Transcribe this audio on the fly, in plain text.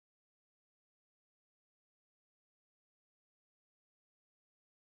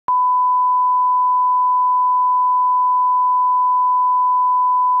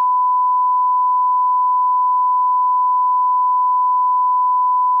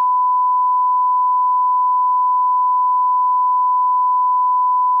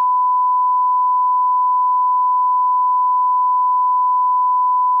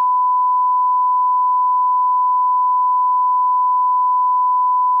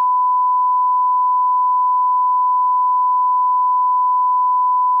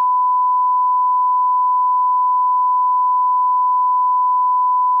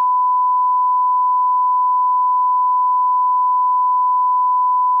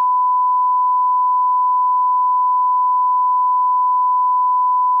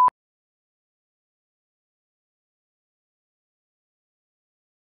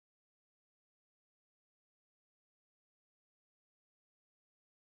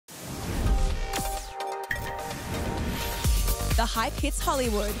The Hype Hits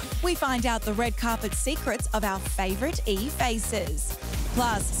Hollywood. We find out the red carpet secrets of our favourite E-faces.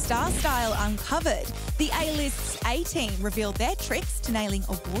 Plus, Star Style Uncovered. The A-List's A-Team revealed their tricks to nailing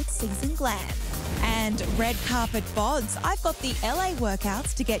award season glam. And red carpet bods. I've got the LA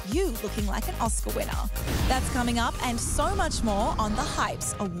workouts to get you looking like an Oscar winner. That's coming up and so much more on the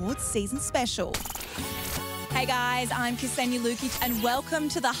Hypes Awards Season Special. Hey guys, I'm Ksenia Lukic and welcome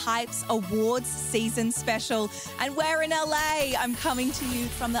to the Hypes Awards Season Special. And we're in LA. I'm coming to you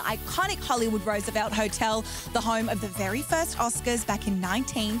from the iconic Hollywood Roosevelt Hotel, the home of the very first Oscars back in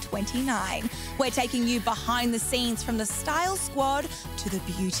 1929. We're taking you behind the scenes from the style squad to the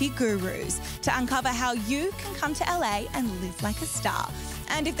beauty gurus to uncover how you can come to LA and live like a star.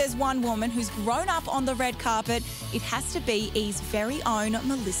 And if there's one woman who's grown up on the red carpet, it has to be E's very own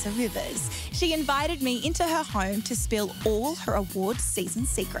Melissa Rivers. She invited me into her home to spill all her award season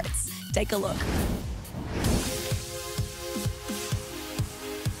secrets. Take a look.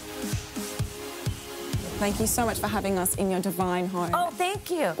 Thank you so much for having us in your divine home. Oh,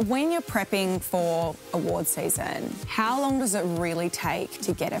 thank you. When you're prepping for award season, how long does it really take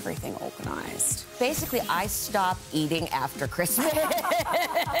to get everything organised? Basically, I stop eating after Christmas.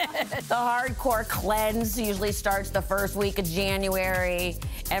 The hardcore cleanse usually starts the first week of January.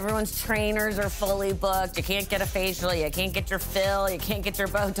 Everyone's trainers are fully booked. You can't get a facial, you can't get your fill, you can't get your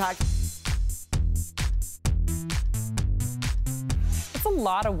Botox. It's a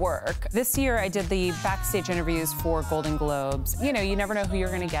lot of work. This year I did the backstage interviews for Golden Globes. You know, you never know who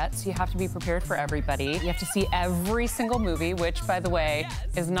you're gonna get, so you have to be prepared for everybody. You have to see every single movie, which, by the way,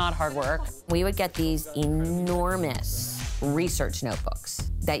 is not hard work. We would get these enormous research notebooks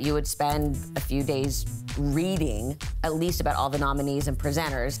that you would spend a few days reading, at least about all the nominees and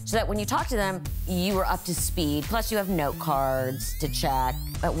presenters, so that when you talk to them, you were up to speed. Plus, you have note cards to check.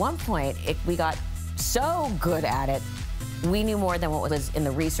 At one point, we got so good at it, we knew more than what was in the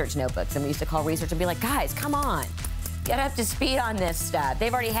research notebooks. And we used to call research and be like, guys, come on, get up to speed on this stuff.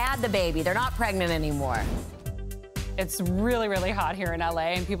 They've already had the baby. They're not pregnant anymore. It's really, really hot here in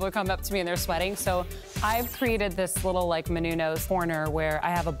LA, and people come up to me and they're sweating. So I've created this little like Menounos corner where I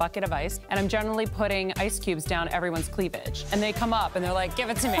have a bucket of ice, and I'm generally putting ice cubes down everyone's cleavage. And they come up and they're like, give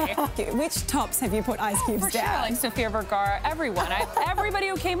it to me. Which tops have you put ice cubes For down? sure, like Sofia Vergara, everyone. Everybody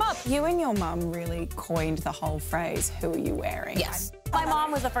who came up. You and your mum really coined the whole phrase, who are you wearing? Yes. My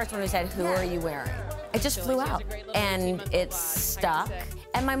mom was the first one who said, who are you wearing? It just flew out, and it stuck.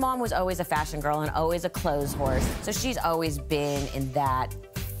 And my mom was always a fashion girl and always a clothes horse, so she's always been in that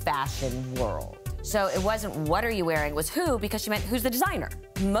fashion world. So it wasn't what are you wearing, it was who, because she meant who's the designer.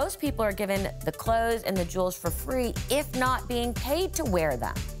 Most people are given the clothes and the jewels for free, if not being paid to wear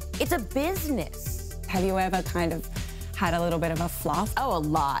them. It's a business. Have you ever kind of had a little bit of a fluff? Oh, a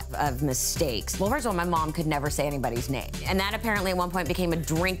lot of mistakes. Well, first of all, my mom could never say anybody's name. And that apparently at one point became a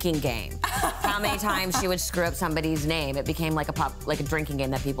drinking game. How many times she would screw up somebody's name. It became like a drinking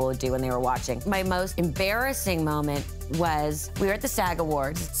game that people would do when they were watching. My most embarrassing moment was, we were at the SAG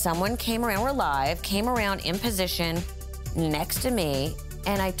Awards. Someone came around, we're live, came around in position next to me,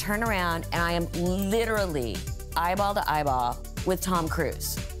 and I turn around and I am literally eyeball to eyeball with Tom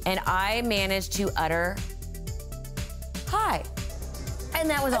Cruise. And I managed to utter, hi. And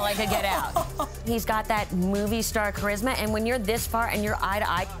that was all I could get out. He's got that movie star charisma, and when you're this far and you're eye to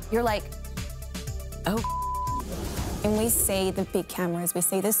eye, you're like, oh. And we see the big cameras, we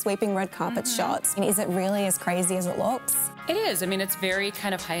see the sweeping red carpet shots. And is it really as crazy as it looks? It is. I mean, it's very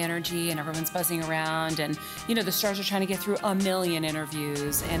kind of high energy and everyone's buzzing around, and, you know, the stars are trying to get through a million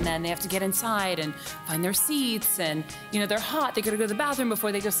interviews, and then they have to get inside and find their seats, and, you know, they're hot. They gotta go to the bathroom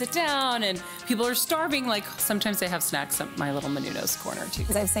before they go sit down, and people are starving. Like, sometimes they have snacks at my little Menounos corner, too.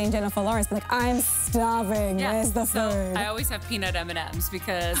 Because I've seen Jennifer Lawrence be like, I'm starving, where's the food? So I always have peanut M&Ms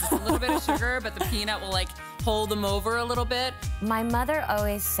because it's a little bit of sugar, but the peanut will, like, hold them over a little bit. My mother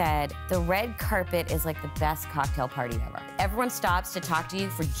always said the red carpet is like the best cocktail party ever. Everyone stops to talk to you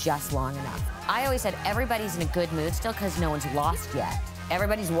for just long enough. I always said everybody's in a good mood still because no one's lost yet.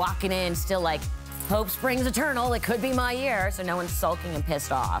 Everybody's walking in still like, hope springs eternal, it could be my year, so no one's sulking and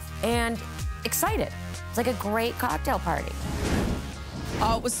pissed off. And excited. It's like a great cocktail party.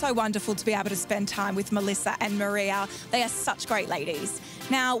 Oh, it was so wonderful to be able to spend time with Melissa and Maria. They are such great ladies.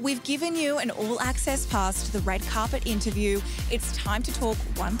 Now, we've given you an all-access pass to the red carpet interview. It's time to talk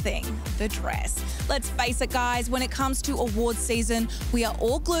one thing, the dress. Let's face it, guys, when it comes to awards season, we are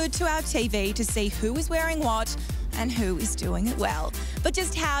all glued to our TV to see who is wearing what and who is doing it well. But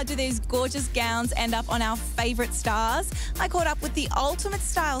just how do these gorgeous gowns end up on our favourite stars? I caught up with the Ultimate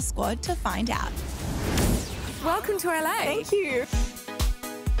Style Squad to find out. Welcome to LA. Thank you.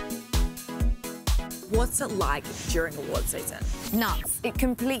 What's it like during award season? Nuts. It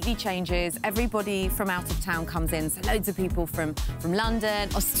completely changes. Everybody from out of town comes in. So loads of people from London,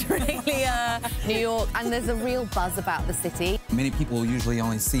 Australia, New York, and there's a real buzz about the city. Many people usually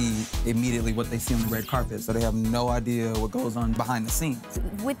only see immediately what they see on the red carpet, so they have no idea what goes on behind the scenes.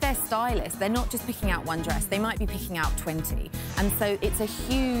 With their stylist, they're not just picking out one dress, they might be picking out 20. And so it's a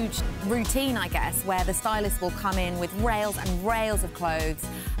huge routine, I guess, where the stylist will come in with rails and rails of clothes,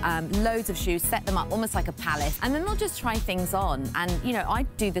 loads of shoes, set them up almost like a palace, and then they'll just try things on. And, you know, I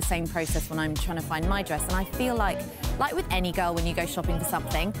do the same process when I'm trying to find my dress, and I feel like with any girl, when you go shopping for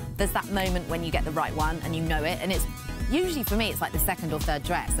something, there's that moment when you get the right one and you know it, and it's usually, for me, it's like the second or third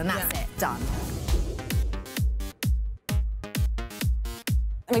dress, and that's it, done.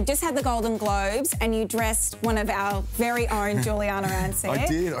 We've just had the Golden Globes and you dressed one of our very own Giuliana Rancic.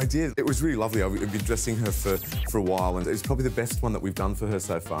 I did. It was really lovely. I've been dressing her for a while, and it's probably the best one that we've done for her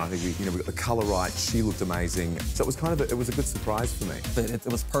so far. I think we got the colour right. She looked amazing. So it was kind of it was a good surprise for me. It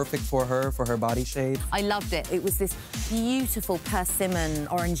was perfect for her body shade. I loved it. It was this beautiful persimmon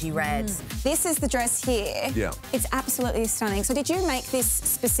orangey red. This is the dress here. Yeah. It's absolutely stunning. So did you make this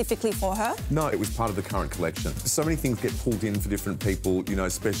specifically for her? No, it was part of the current collection. So many things get pulled in for different people, you know,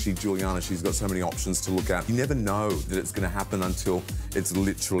 especially Giuliana. She's got so many options to look at. You never know that it's going to happen until it's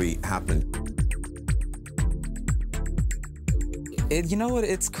literally happened. You know what?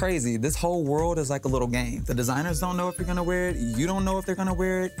 It's crazy. This whole world is like a little game. The designers don't know if you're going to wear it. You don't know if they're going to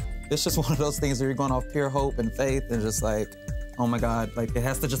wear it. It's just one of those things where you're going off pure hope and faith and just like, oh my God, like it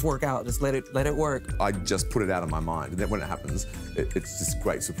has to just work out. Just let it work. I just put it out of my mind. And then when it happens, it's just a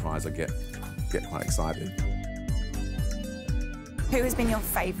great surprise. I get quite excited. Who has been your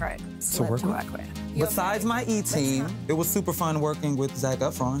favourite celeb to work with? Besides my E-team, it was super fun working with Zac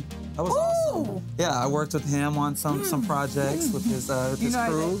Efron. That was awesome. Yeah, I worked with him on some projects with his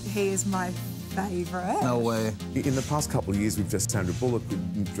crew. He is my favourite. No way. In the past couple of years, we've dressed Sandra Bullock,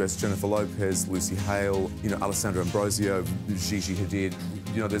 we've dressed Jennifer Lopez, Lucy Hale, you know, Alessandra Ambrosio, Gigi Hadid.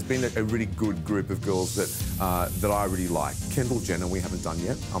 You know, there's been a really good group of girls that I really like. Kendall Jenner, we haven't done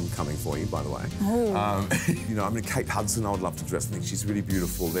yet. I'm coming for you, by the way. You know, I mean, Kate Hudson, I would love to dress. I think she's really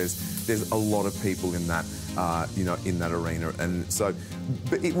beautiful. There's a lot of people in that, you know, in that arena, and so,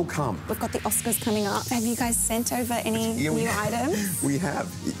 but it will come. We've got the Oscars coming up. Have you guys sent over any new items? We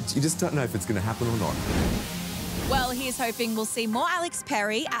have. You just don't know if it's going to happen or not. Well, here's hoping we'll see more Alex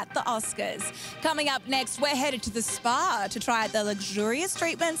Perry at the Oscars. Coming up next, we're headed to the spa to try out the luxurious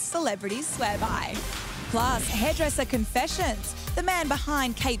treatments celebrities swear by. Plus, hairdresser confessions. The man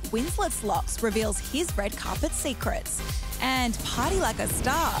behind Kate Winslet's locks reveals his red carpet secrets. And party like a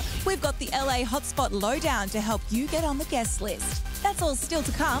star. We've got the LA Hotspot Lowdown to help you get on the guest list. That's all still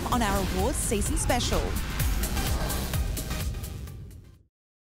to come on our awards season special.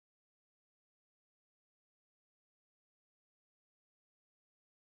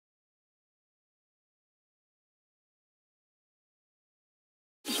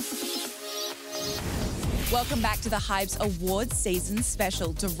 Welcome back to the Hype's Awards Season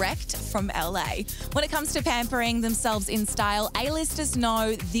Special, direct from LA. When it comes to pampering themselves in style, A-listers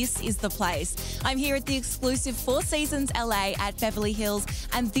know this is the place. I'm here at the exclusive Four Seasons LA at Beverly Hills,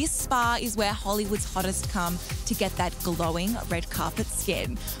 and this spa is where Hollywood's hottest come to get that glowing red carpet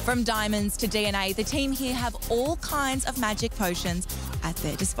skin. From diamonds to DNA, the team here have all kinds of magic potions at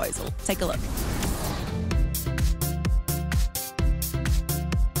their disposal. Take a look.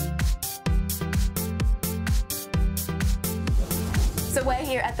 So we're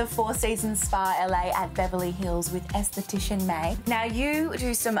here at the Four Seasons Spa LA at Beverly Hills with esthetician May. Now you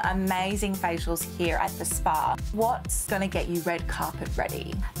do some amazing facials here at the spa. What's gonna get you red carpet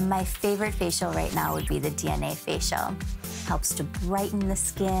ready? My favorite facial right now would be the DNA facial. Helps to brighten the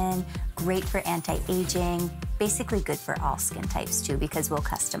skin, great for anti-aging, basically good for all skin types too because we'll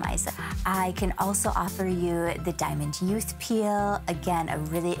customize it. I can also offer you the Diamond Youth Peel. Again, a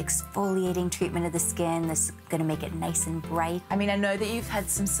really exfoliating treatment of the skin. This is gonna make it nice and bright. I mean, I know that you've had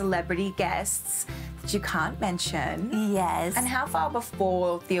some celebrity guests that you can't mention. Yes. And how far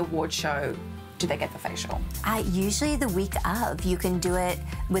before the award show do they get the facial? Usually the week of. You can do it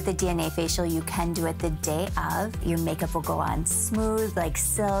with a DNA facial. You can do it the day of. Your makeup will go on smooth, like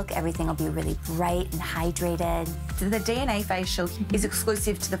silk. Everything will be really bright and hydrated. The DNA facial is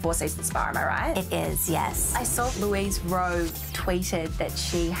exclusive to the Four Seasons Spa, am I right? It is, yes. I saw Louise Rowe tweeted that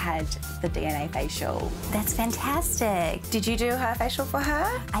she had the DNA facial. That's fantastic. Did you do her facial for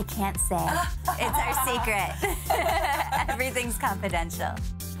her? I can't say. It's our secret. Everything's confidential.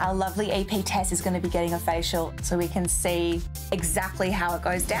 Our lovely EP Tess is going to be getting a facial so we can see exactly how it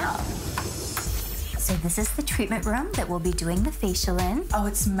goes down. So this is the treatment room that we'll be doing the facial in. Oh,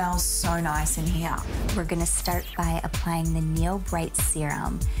 it smells so nice in here. We're gonna start by applying the Neo Bright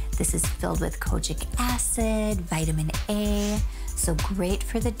Serum. This is filled with kojic acid, vitamin A, so great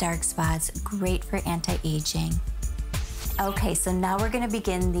for the dark spots, great for anti-aging. Okay, so now we're gonna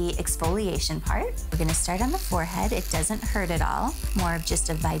begin the exfoliation part. We're gonna start on the forehead. It doesn't hurt at all. More of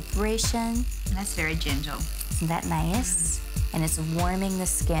just a vibration. That's very gentle. Isn't that nice? And it's warming the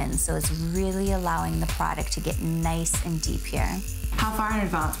skin, so it's really allowing the product to get nice and deep here. How far in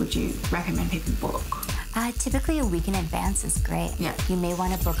advance would you recommend people book? Typically a week in advance is great. Yeah. You may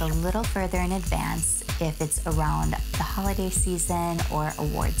want to book a little further in advance if it's around the holiday season or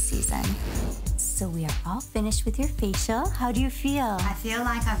award season. So we are all finished with your facial. How do you feel? I feel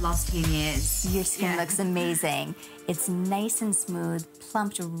like I've lost 10 years. Your skin looks amazing. It's nice and smooth,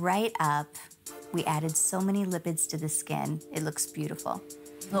 plumped right up. We added so many lipids to the skin. It looks beautiful.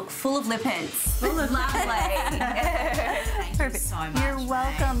 Look, full of lipids. Full of lovely. Thank you so much. You're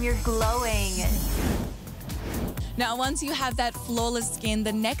welcome. You're glowing. Now, once you have that flawless skin,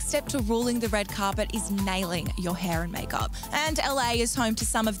 the next step to ruling the red carpet is nailing your hair and makeup. And LA is home to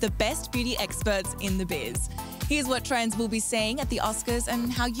some of the best beauty experts in the biz. Here's what trends we'll be seeing at the Oscars and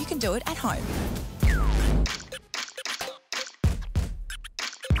how you can do it at home.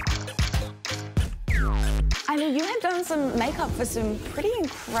 I mean, you have done some makeup for some pretty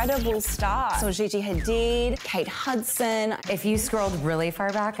incredible stars. So Gigi Hadid, Kate Hudson. If you scrolled really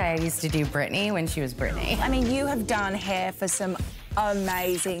far back, I used to do Britney when she was Britney. I mean, you have done hair for some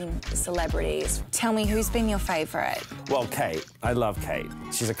amazing celebrities. Tell me, who's been your favourite? Well, Kate. I love Kate.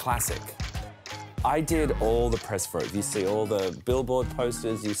 She's a classic. I did all the press for it. You see all the billboard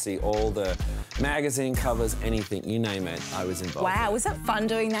posters, you see all the magazine covers, anything, you name it, I was involved. Wow, was it fun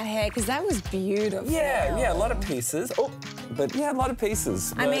doing that hair? Because that was beautiful. Yeah, a lot of pieces. Oh, but yeah, a lot a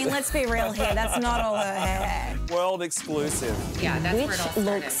pieces. I mean, let's be real here, that's not all her hair. World exclusive. Yeah, that's where it all Which started.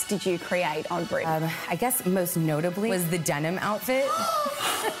 looks did you create on Britney? I guess most notably was the denim outfit.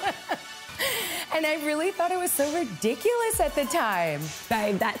 And I really thought it was so ridiculous at the time.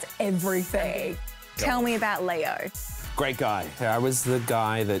 Babe, that's everything. Tell me about Leo. Great guy. I was the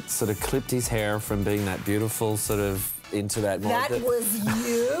guy that sort of clipped his hair from being that beautiful sort of into that more... That was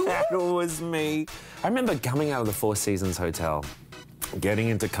you? That was me. I remember coming out of the Four Seasons Hotel, getting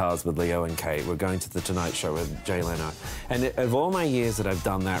into cars with Leo and Kate. We're going to the Tonight Show with Jay Leno. And of all my years that I've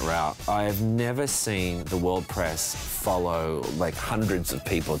done that route, I have never seen the world press follow like hundreds of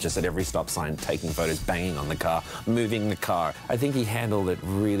people just at every stop sign, taking photos, banging on the car, moving the car. I think he handled it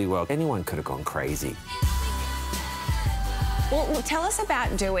really well. Anyone could have gone crazy. Well, tell us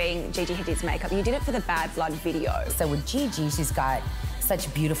about doing Gigi Hadid's makeup. You did it for the Bad Blood video. So with Gigi, she's got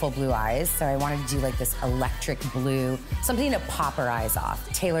such beautiful blue eyes, so I wanted to do like this electric blue, something to pop her eyes off.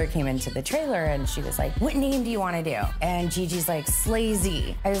 Taylor came into the trailer and she was like, what name do you want to do? And Gigi's like,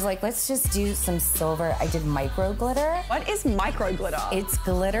 Slazy. I was like, let's just do some silver. I did micro glitter. What is micro glitter? It's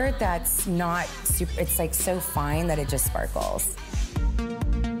glitter that's not super, it's like so fine that it just sparkles.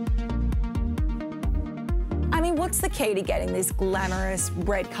 I mean, what's the key to getting this glamorous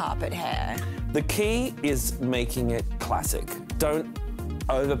red carpet hair? The key is making it classic. Don't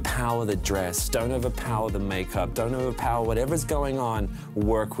overpower the dress, don't overpower the makeup, don't overpower whatever's going on,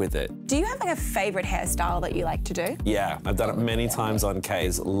 work with it. Do you have like a favourite hairstyle that you like to do? Yeah, I've done it many times on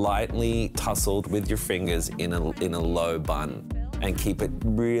K's. Lightly tussled with your fingers in a low bun and keep it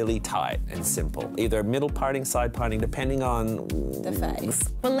really tight and simple. Either middle parting, side parting, depending on the face.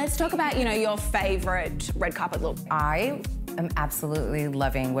 Well, let's talk about, you know, your favourite red carpet look. I am absolutely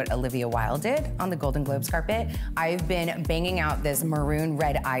loving what Olivia Wilde did on the Golden Globes carpet. I've been banging out this maroon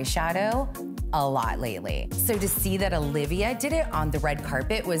red eyeshadow a lot lately. So to see that Olivia did it on the red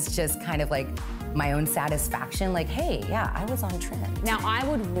carpet was just kind of like my own satisfaction, like, hey, yeah, I was on trend. Now, I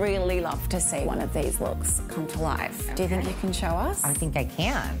would really love to see one of these looks come to life. Okay. Do you think you can show us? I think I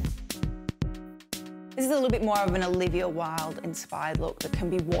can. This is a little bit more of an Olivia Wilde-inspired look that can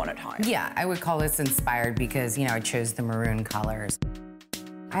be worn at home. Yeah, I would call this inspired because, you know, I chose the maroon colors.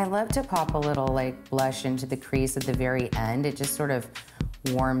 I love to pop a little, like, blush into the crease at the very end. It just sort of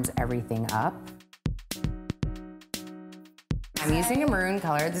warms everything up. I'm using a maroon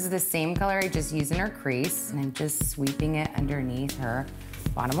color. This is the same color I just used in her crease, and I'm just sweeping it underneath her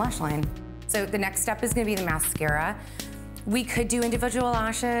bottom lash line. So the next step is gonna be the mascara. We could do individual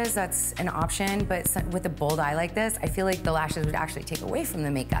lashes, that's an option, but with a bold eye like this, I feel like the lashes would actually take away from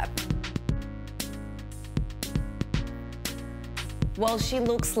the makeup. Well, she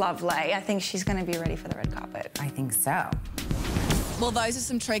looks lovely. I think she's gonna be ready for the red carpet. I think so. Well, those are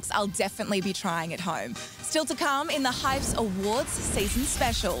some tricks I'll definitely be trying at home. Still to come in the Hypes Awards season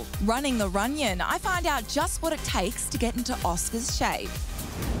special. Running the Runyon, I find out just what it takes to get into Oscars shape.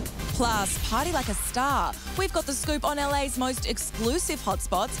 Plus, party like a star. We've got the scoop on LA's most exclusive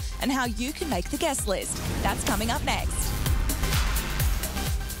hotspots and how you can make the guest list. That's coming up next.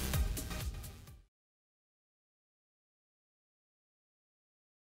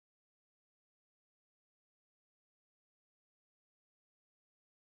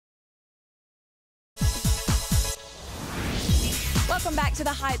 Welcome back to the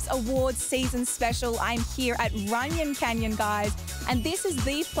Hypes Awards season special. I'm here at Runyon Canyon, guys, and this is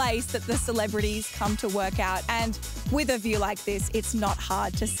the place that the celebrities come to work out. And with a view like this, it's not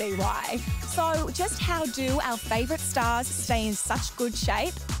hard to see why. So just how do our favourite stars stay in such good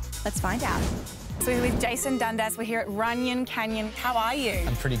shape? Let's find out. So we're with Jason Dundas. We're here at Runyon Canyon. How are you?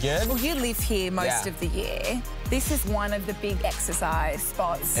 I'm pretty good. Well, you live here most of the year. This is one of the big exercise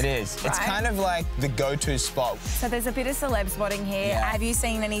spots. It is. Right? It's kind of like the go-to spot. So there's a bit of celeb spotting here. Yeah. Have you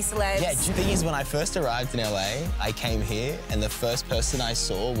seen any celebs? Yeah, the thing is, when I first arrived in LA, I came here and the first person I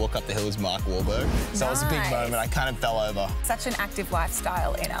saw walk up the hill was Mark Wahlberg. So it was a big moment. I kind of fell over. Such an active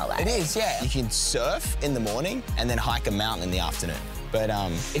lifestyle in LA. It is, yeah. You can surf in the morning and then hike a mountain in the afternoon. But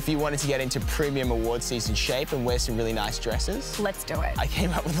if you wanted to get into premium award season shape and wear some really nice dresses... Let's do it. I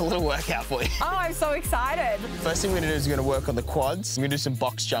came up with a little workout for you. Oh, I'm so excited. First thing we're going to do is we're going to work on the quads. We're going to do some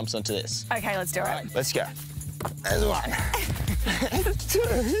box jumps onto this. OK, let's do it. Right, let's go. There's one. Two.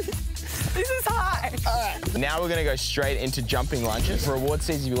 This is hard. All right. Now we're going to go straight into jumping lunges. For award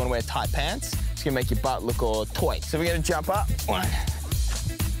season, if you want to wear tight pants, it's going to make your butt look all toy. So we're going to jump up. One.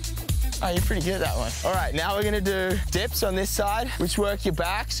 Oh, you're pretty good at that one. All right, now we're gonna do dips on this side, which work your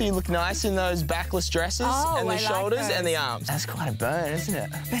back so you look nice in those backless dresses and the shoulders and the arms. That's quite a burn, isn't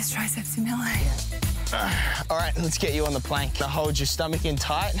it? Best triceps in LA. All right, let's get you on the plank. Now hold your stomach in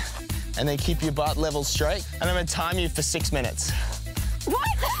tight and then keep your butt level straight. And I'm gonna time you for 6 minutes. What?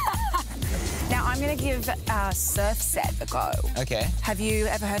 Now, I'm going to give Surf Set a go. Okay. Have you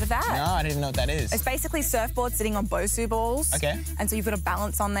ever heard of that? No, I didn't know what that is. It's basically surfboards sitting on Bosu balls. Okay. And so you've got a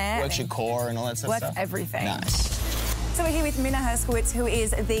balance on there. Works your core and all that sort of stuff? Works everything. Nice. So we're here with Minna Herskowitz, who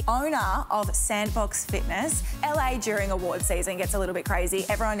is the owner of Sandbox Fitness. LA during award season gets a little bit crazy.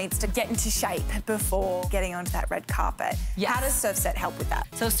 Everyone needs to get into shape before getting onto that red carpet. Yes. How does Surf Set help with that?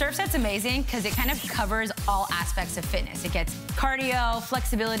 So Surf Set's amazing because it kind of covers all aspects of fitness. It gets cardio,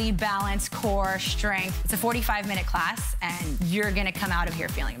 flexibility, balance, core, strength. It's a 45-minute class and you're gonna come out of here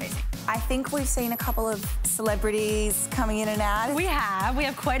feeling amazing. I think we've seen a couple of celebrities coming in and out. We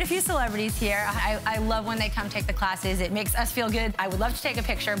have quite a few celebrities here. I love when they come take the classes. It makes us feel good. I would love to take a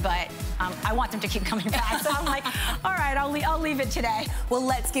picture, but I want them to keep coming back. So I'm like, all right, I'll leave it today. Well,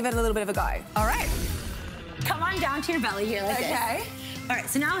 let's give it a little bit of a go. All right. Come on down to your belly here like this. Okay. All right,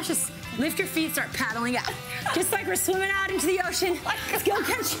 so now let's just lift your feet, start paddling out. Just like we're swimming out into the ocean. Let's go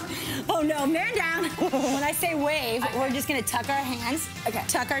catch. Oh no, man down. When I say wave, we're just gonna tuck our hands,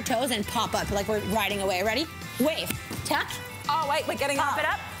 tuck our toes, and pop up like we're riding away. Ready? Wave, tuck. Oh wait, we're getting pop up. it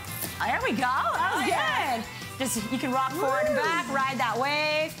up. Oh, there we go. That was good. Just, you can rock forward and back, ride that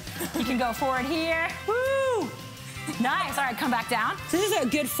wave. You can go forward here. Woo! Nice. All right, come back down. So this is a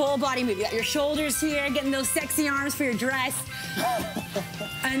good full body move. You got your shoulders here, getting those sexy arms for your dress.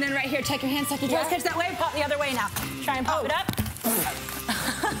 And then right here, tuck your hands, tuck your toes, catch that wave, pop the other way now. Try and pop it up.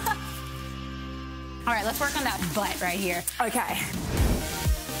 All right, let's work on that butt right here. Okay.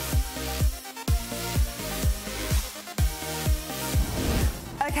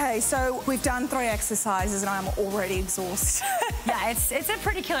 Okay, so we've done 3 exercises and I'm already exhausted. Yeah, it's a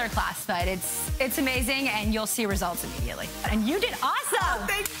pretty killer class, but it's amazing and you'll see results immediately. And you did awesome! Oh,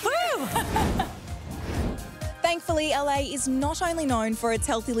 thank you. Woo! Thankfully, LA is not only known for its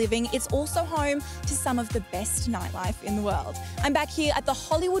healthy living, it's also home to some of the best nightlife in the world. I'm back here at the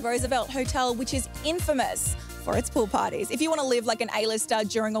Hollywood Roosevelt Hotel, which is infamous for its pool parties. If you want to live like an A-lister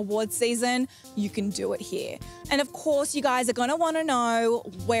during awards season, you can do it here. And of course, you guys are going to want to know,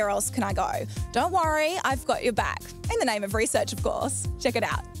 where else can I go? Don't worry, I've got your back. In the name of research, of course. Check it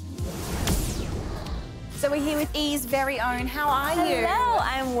out. So we're here with E's very own. How are you? Hello,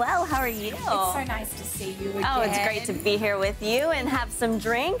 I'm well. How are you? It's so nice to see you again. Oh, it's great to be here with you and have some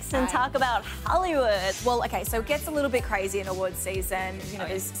drinks and talk about Hollywood. Well, okay, so it gets a little bit crazy in awards season. You know,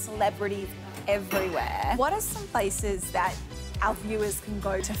 there's celebrities everywhere. What are some places that our viewers can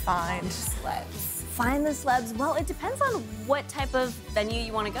go to find celebs? Find the celebs? Well, it depends on what type of venue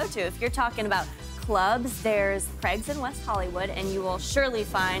you want to go to. If you're talking about clubs, there's Craig's in West Hollywood, and you will surely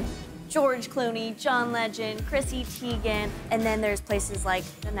find George Clooney, John Legend, Chrissy Teigen, and then there's places like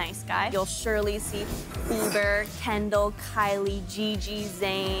The Nice Guy. You'll surely see Bieber, Kendall, Kylie, Gigi,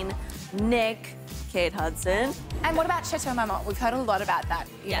 Zayn, Nick, Kate Hudson. And what about Chateau Marmont? We've heard a lot about that,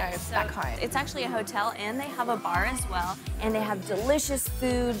 you know, so back home. It's actually a hotel, and they have a bar as well. And they have delicious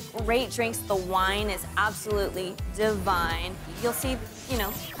food, great drinks. The wine is absolutely divine. You'll see, you know,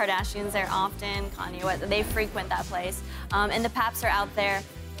 Kardashians there often, Kanye West, they frequent that place. And the Paps are out there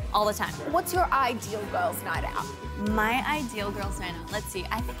all the time. What's your ideal girls' night out? My ideal girls' night out, let's see.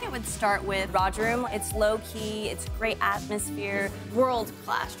 I think it would start with Roger Room. It's low-key, it's great atmosphere,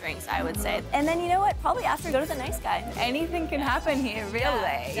 world-class drinks, I would say. And then, you know what, probably after, go to the Nice Guy. Anything can happen here, really.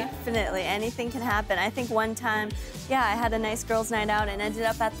 Yeah, definitely, anything can happen. I think one time, yeah, I had a nice girls' night out and ended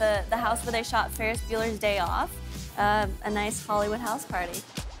up at the house where they shot Ferris Bueller's Day Off, a nice Hollywood house party.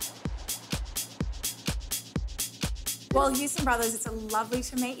 Well, Houston Brothers, it's lovely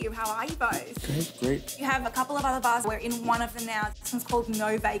to meet you. How are you both? Great. You have a couple of other bars. We're in one of them now. This one's called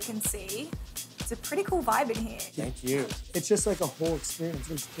No Vacancy. It's a pretty cool vibe in here. Thank you. It's just like a whole experience.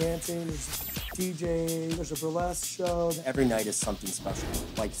 There's dancing, there's DJ, there's a burlesque show. Every night is something special.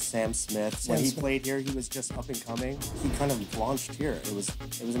 Like Sam Smith, when he played here, he was just up and coming. He kind of launched here. It was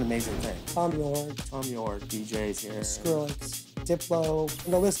an amazing thing. Tom York, DJs here. Skrillex. Diplo,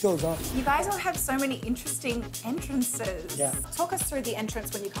 and the list goes on. You guys all have so many interesting entrances. Yeah. Talk us through the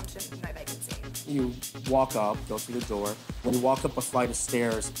entrance when you come to No Vacancy. You walk up, go through the door. When you walk up a flight of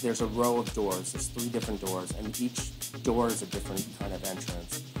stairs, there's a row of doors. There's 3 different doors, and each door is a different kind of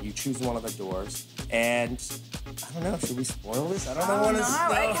entrance. You choose one of the doors, and I don't know, should we spoil this? I don't know.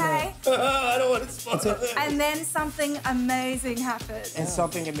 Okay. I don't want to spoil it. And then something amazing happens. And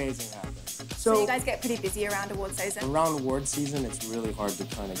something amazing happens. So you guys get pretty busy around award season? Around award season, it's really hard to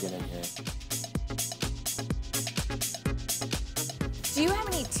kind of get in here. Do you have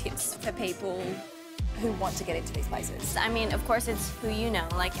any tips for people who want to get into these places? I mean, of course, it's who you know,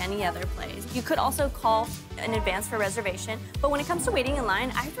 like any other place. You could also call in advance for reservation, but when it comes to waiting in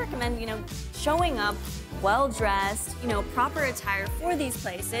line, I would recommend, you know, showing up well-dressed, you know, proper attire for these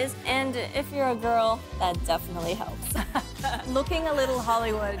places. And if you're a girl, that definitely helps. Looking a little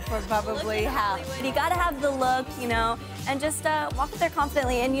Hollywood would probably help. You gotta have the look, you know, and just walk up there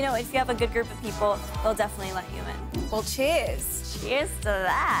confidently. And, you know, if you have a good group of people, they'll definitely let you in. Well, cheers. Cheers to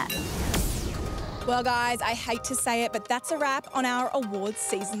that. Well, guys, I hate to say it, but that's a wrap on our awards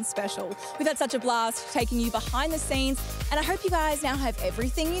season special. We've had such a blast taking you behind the scenes, and I hope you guys now have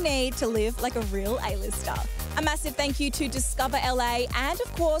everything you need to live like a real A-lister. A massive thank you to Discover LA and,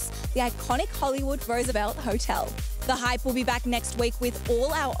 of course, the iconic Hollywood Roosevelt Hotel. The Hype will be back next week with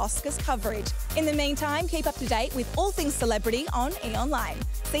all our Oscars coverage. In the meantime, keep up to date with all things celebrity on E! Online.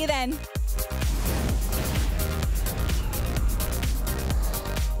 See you then.